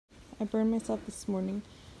I burned myself this morning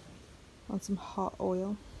on some hot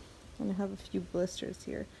oil, and I have a few blisters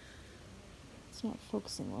here. It's not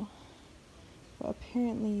focusing well. But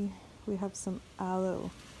apparently we have some aloe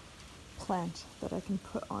plant that I can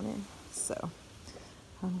put on it. So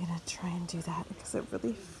I'm gonna try and do that because it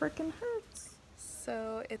really freaking hurts.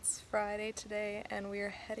 So it's Friday today and we are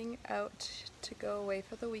heading out to go away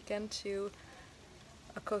for the weekend to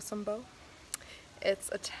Akosombo. It's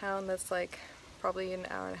a town that's like probably an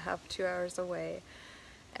hour and a half, 2 hours away,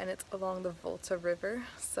 and it's along the Volta River.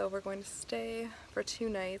 So we're going to stay for 2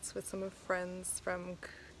 nights with some of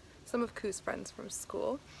Ku's friends from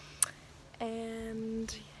school.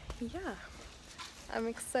 And yeah, I'm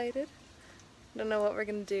excited. Don't know what we're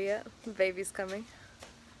gonna do yet. The baby's coming.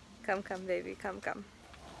 Come, baby, come.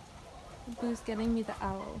 Boo's getting me the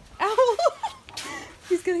aloe. Ow!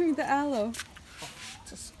 He's getting me the aloe.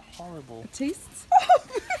 It's horrible. It tastes?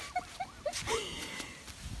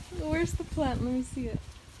 Where's the plant? Let me see it.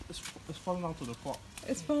 It's falling out of the pot.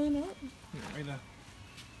 It's falling out? Yeah, right there.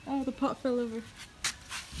 Oh, the pot fell over.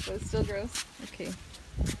 But it's still gross. Okay.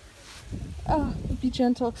 Oh, be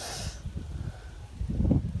gentle.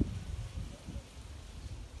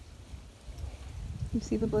 You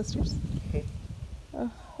see the blisters?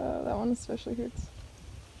 Oh, that one especially hurts.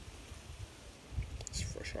 It's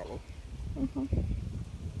fresh aloe. Mm-hmm.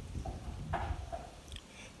 I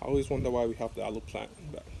always wonder why we have the aloe plant,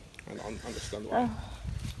 but I don't understand why.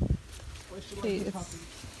 Okay, it's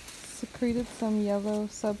secreted some yellow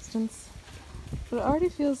substance, but it already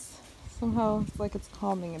feels somehow like it's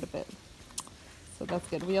calming it a bit. So that's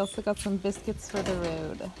good. We also got some biscuits for the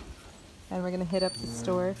road, and we're gonna hit up the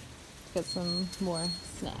store to get some more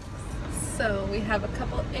snacks. So we have a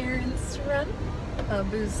couple errands to run.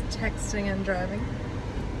 Boo's texting and driving.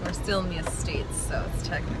 We're still in the Estates, so it's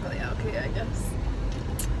technically okay, I guess.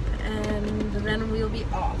 And then we'll be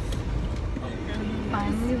off.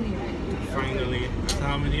 Finally leaving. Finally. After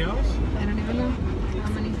how many hours? I don't even know how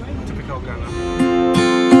many. Typical Ghana.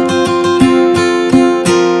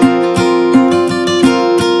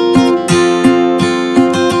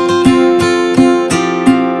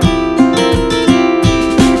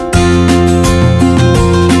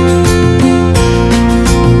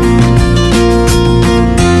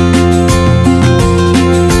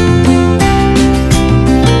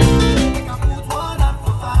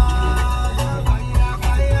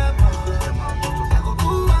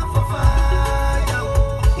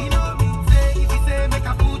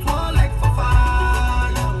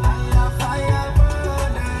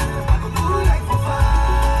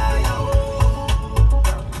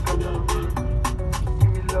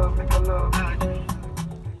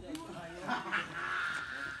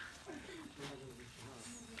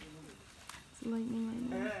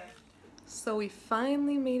 So we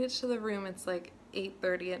finally made it to the room. It's like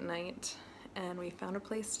 8:30 at night, and we found a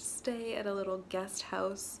place to stay at a little guest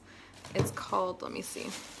house. It's called, let me see,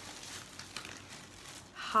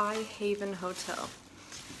 High Haven Hotel.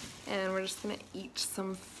 And we're just gonna eat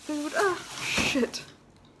some food. Ah, shit.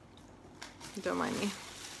 Don't mind me.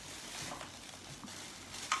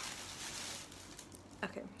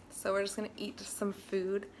 Okay, so we're just gonna eat some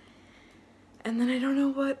food. And then I don't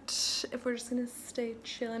know if we're just gonna stay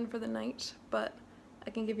chilling for the night, but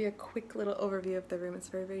I can give you a quick little overview of the room. It's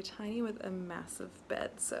very, very tiny with a massive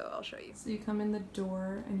bed, so I'll show you. So you come in the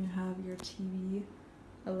door and you have your TV,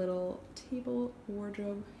 a little table,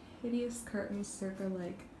 wardrobe, hideous curtains circa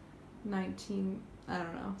like 70.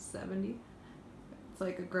 It's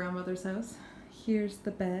like a grandmother's house. Here's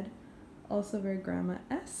the bed, also very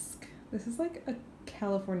grandma-esque. This is like a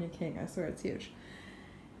California king, I swear it's huge.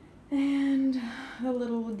 And a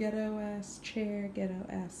little ghetto-ass chair,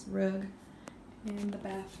 ghetto-ass rug. And the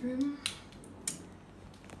bathroom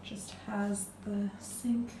just has the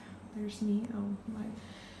sink. There's me. Oh, my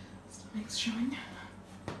stomach's showing.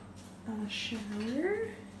 A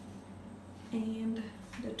shower. And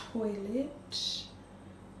the toilet.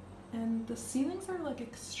 And the ceilings are like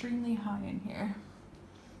extremely high in here.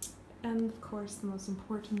 And of course, the most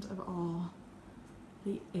important of all,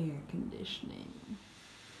 the air conditioning.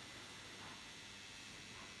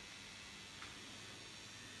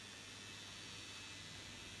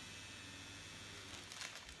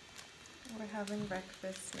 We're having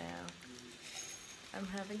breakfast now. I'm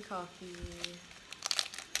having coffee,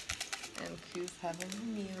 and Ku's having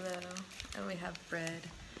Milo, and we have bread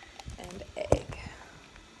and egg.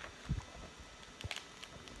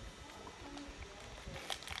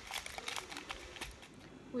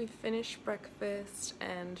 We finished breakfast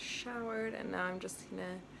and showered, and now I'm just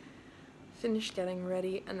gonna finish getting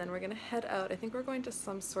ready, and then we're gonna head out. I think we're going to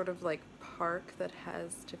some sort of like park that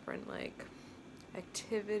has different like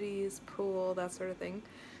activities, pool, that sort of thing.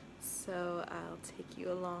 So I'll take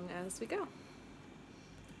you along as we go.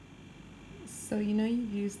 So you know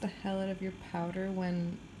you've used the hell out of your powder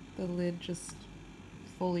when the lid just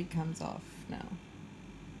fully comes off now.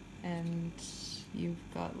 And you've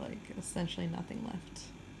got like essentially nothing left.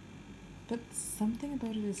 But something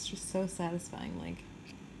about it is just so satisfying, like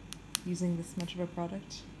using this much of a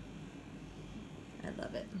product. I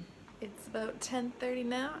love it. It's about 10:30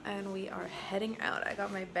 now and we are heading out. I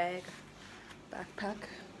got my backpack.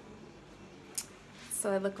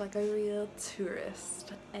 So I look like a real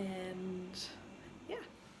tourist and yeah.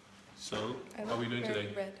 So, what are we doing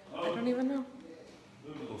today? Red. I don't even know.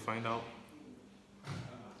 We'll find out.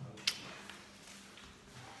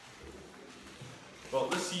 Well,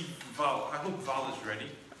 let's see Val. I hope Val is ready.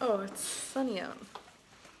 Oh, it's sunny out.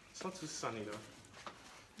 It's not too sunny though.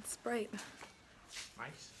 It's bright.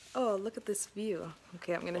 Nice. Oh, look at this view.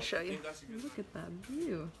 Okay, I'm gonna show I you. think that's a good Look at that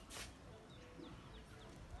view.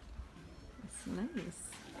 It's nice.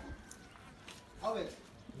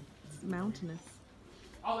 It's mountainous.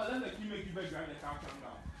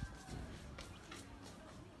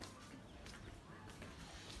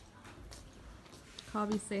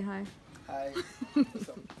 Cobby, say hi. Hi.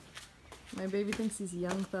 My baby thinks he's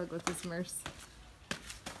Young Thug with his merce,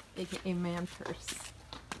 aka man purse.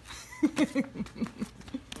 Let's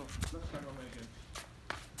try Mama again.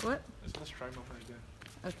 What? Let's try Mama again.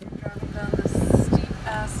 Okay. Driving down this steep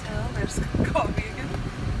ass hill. There's Cobby again.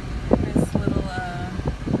 Nice little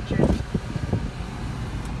journey.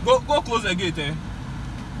 Go close the gate, eh?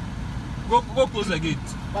 Go close the gate.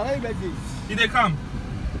 Did they come?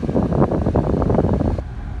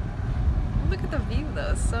 Look at the view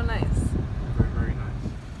though. It's so nice. Very, very nice.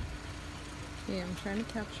 Yeah, I'm trying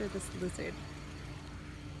to capture this lizard.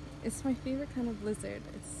 It's my favorite kind of lizard.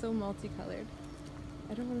 It's so multicolored.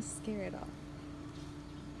 I don't want to scare it off.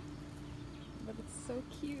 But it's so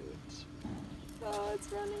cute. Oh, it's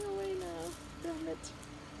running away now. Damn it.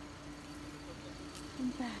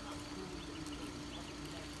 Come back.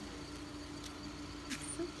 It's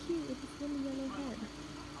so cute with its little yellow head.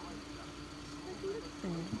 Look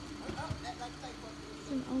there. It's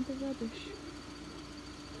in all the rubbish.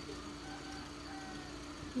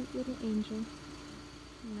 Cute little angel.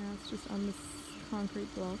 Now it's just on this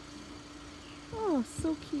concrete block. Oh,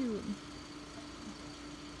 so cute.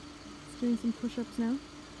 It's doing some push-ups now.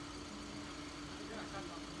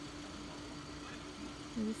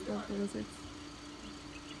 I just love the lizards.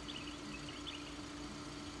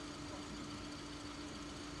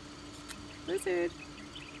 Lizard!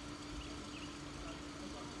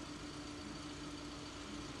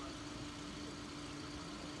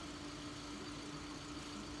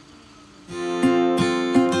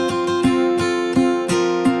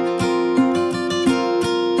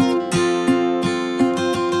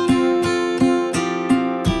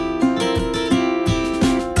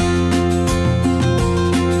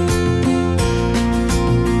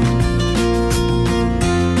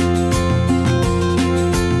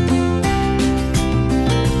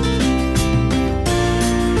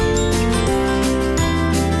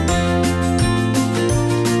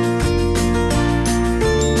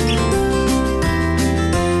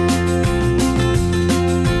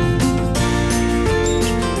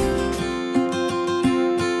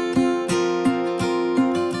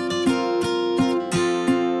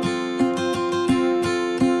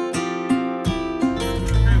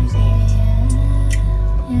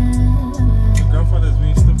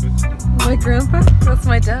 My grandpa? That's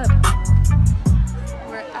my dad.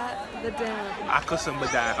 We're at the dam. Akosombo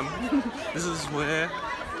Dam. This is where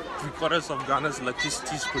 3/4 of Ghana's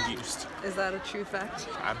electricity is produced. Is that a true fact?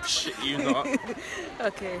 I'm shit you not.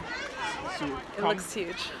 Okay. So, It looks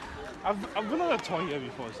huge. I've been on a tour here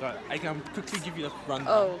before, so I can quickly give you a rundown.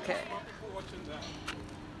 Oh, okay.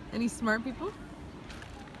 Any smart people?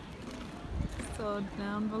 So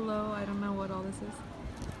down below, I don't know what all this is.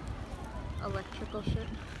 Electrical shit.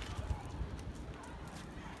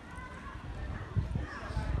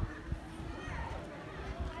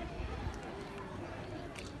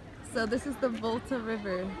 So this is the Volta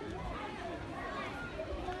River.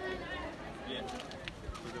 Yeah.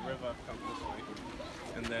 So the river comes this way.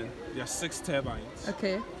 And then there are 6 turbines.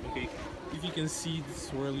 Okay. Okay. If you can see the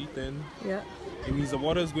swirly thing, Yeah. it means the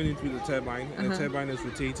water is going in through the turbine and the turbine is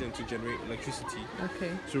rotating to generate electricity.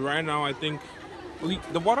 Okay. So right now I think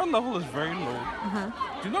the water level is very low.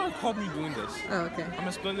 Do not record me doing this. Oh, okay. I'm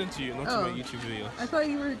explaining to you, not to Oh. my YouTube video. I thought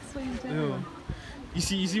you were explaining to No. everyone. You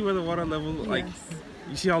see where the water level like Yes.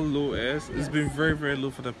 You see how low it is? It's been very, very low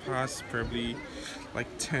for the past probably like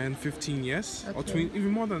 10, 15 years. Or 20, even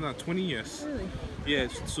more than that, 20 years. Really? Yeah,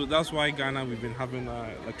 so that's why Ghana, we've been having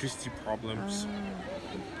electricity problems.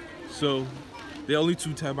 So there are only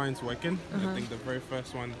 2 turbines working. I think the very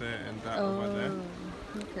first one there and that over there.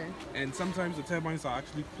 Okay. And sometimes the turbines are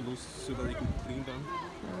actually closed so that they can clean them.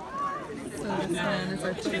 So this man is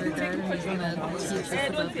our tour guide and he's gonna teach us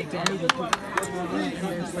about the dam. And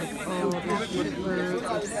there's like all these shitloads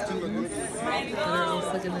of students that are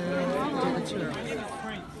also gonna do the tour.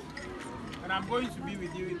 And I'm going to be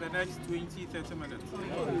with you in the next 20-30 minutes.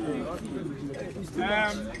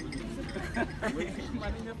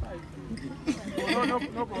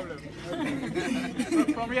 No problem.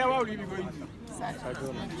 From here, where will you be going to?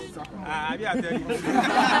 I'll be at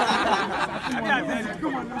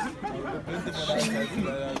Come on.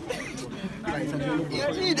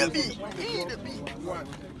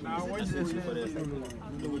 Now, what is this? Is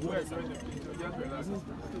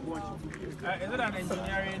it an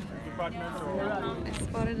engineering department or? I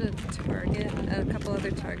spotted a target, a couple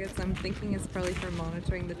other targets. I'm thinking it's probably for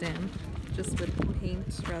monitoring the dam, just with paint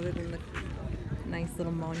rather than the nice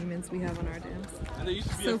little monuments we have on our dams. And there used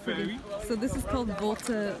to be So a ferry. pretty. So this is called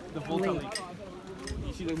Volta The Volta Lake. Lake.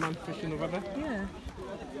 You see the man fishing over there? Yeah.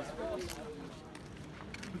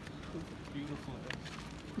 Beautiful.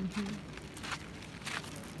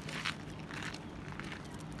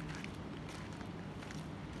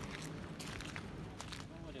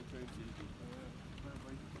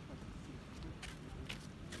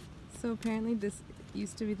 So apparently this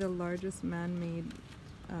used to be the largest man-made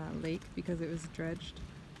lake because it was dredged.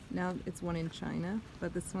 Now it's one in China,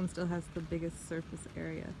 but this one still has the biggest surface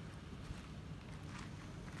area.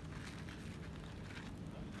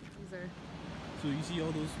 These are, So you see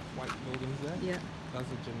all those white buildings there? yeah, That's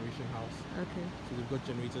a generation house. okay, So they've got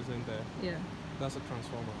generators in there. yeah. That's a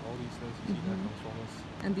transformer. All these things you see, they're transformers.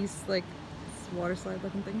 And these like water slide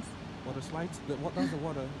looking things, Water slides. That's the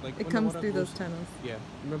water. Like it when the comes water through goes, those tunnels. Yeah.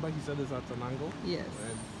 Remember he said it's at an angle. Yes.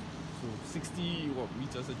 And so 60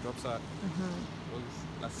 meters it drops at. Well,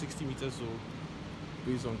 at 60 meters, so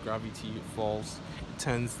based on gravity, it falls, it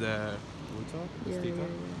turns the rotor, the Yeah, stator,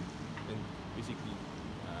 yeah. and basically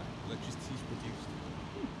electricity is produced.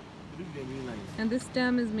 And this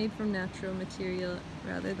dam is made from natural material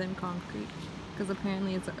rather than concrete because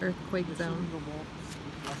apparently it's an earthquake zone.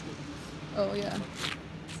 Oh yeah.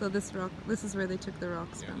 So this is where they took the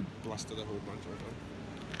rocks Yeah, from. blasted a whole bunch of them.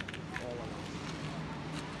 All around.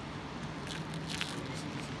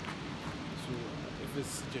 So if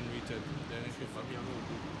it's generated, then it should be able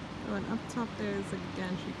to. Oh, and up top there is a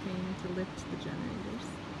gantry crane to lift the generators.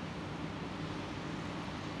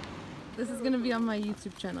 This is gonna be on my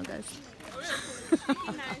YouTube channel, guys.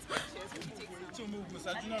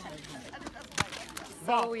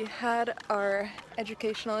 So we had our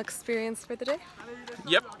educational experience for the day.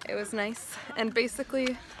 Yep. It was nice, and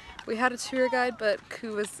basically we had a tour guide, but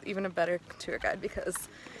Ku was even a better tour guide because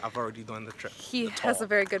I've already done the trip. he has a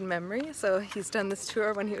very good memory. So he's done this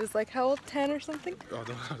tour when he was like, how old, 10 or something? Oh,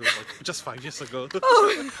 that was like just 5 years ago.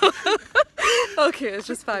 Okay, it was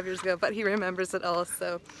just 5 years ago, but he remembers it all,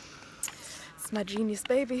 so it's my genius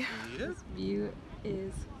baby. Yeah. This view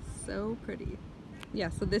is so pretty. Yeah,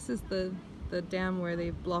 so this is the dam where they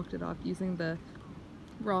blocked it off using the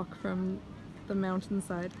rock from the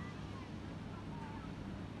mountainside.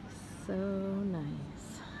 So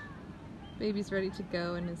nice. Baby's ready to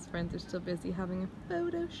go and his friends are still busy having a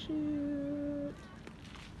photo shoot.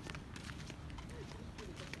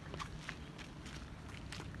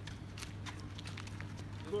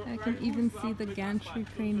 I can even see the gantry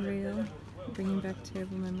crane rail, bringing back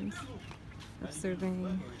terrible memories of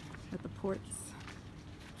surveying at the ports.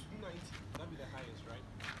 290, that'd be the highest, right?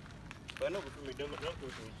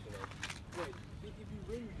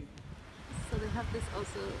 So they have this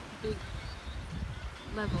also big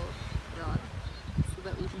level rod so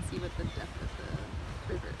that we can see what the depth of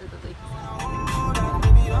the river or the lake is.